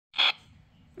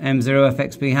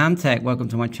M0FXB Handtech, welcome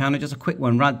to my channel. Just a quick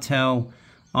one, Radtel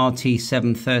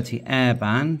RT-730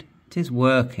 Airband. It is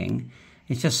working.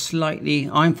 It's just slightly,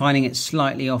 I'm finding it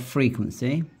slightly off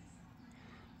frequency.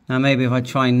 Now maybe if I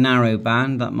try narrow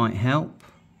band, that might help.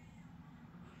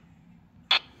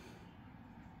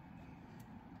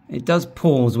 It does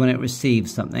pause when it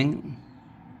receives something,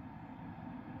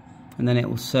 and then it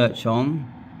will search on.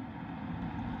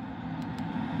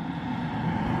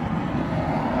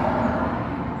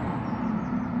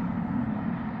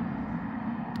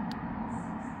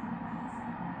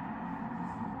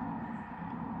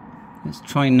 Let's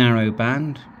try narrow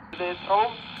band.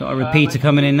 Got a repeater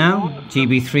coming in now,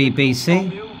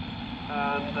 GB3BC.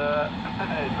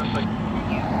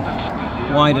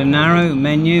 Wide and narrow,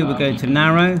 menu, we'll go to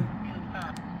narrow.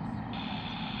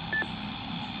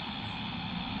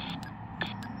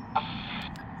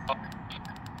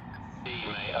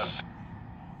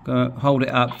 Go hold it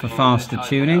up for faster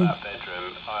tuning.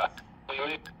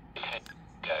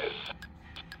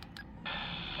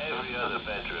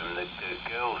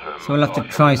 So we'll have to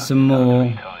try some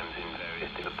more.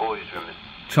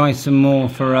 Try some more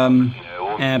for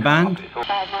Airband.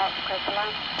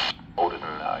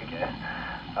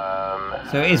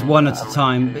 So it is one at a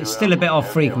time, but it's still a bit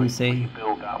off frequency.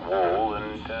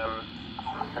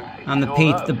 And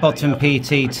the bottom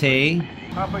PTT.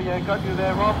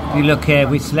 If you look here,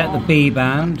 we select the B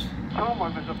band,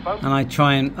 and I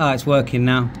try and it's working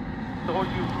now.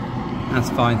 That's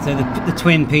fine. So the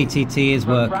twin PTT is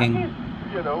working.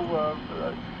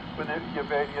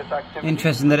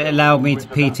 Interesting that it allowed me to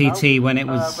PTT when it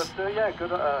was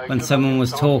when someone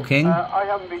was talking.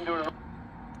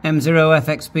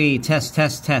 M0FXB test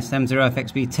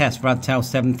M0FXB test Radtel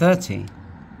 730.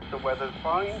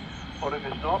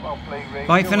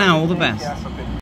 Bye for now, all the best.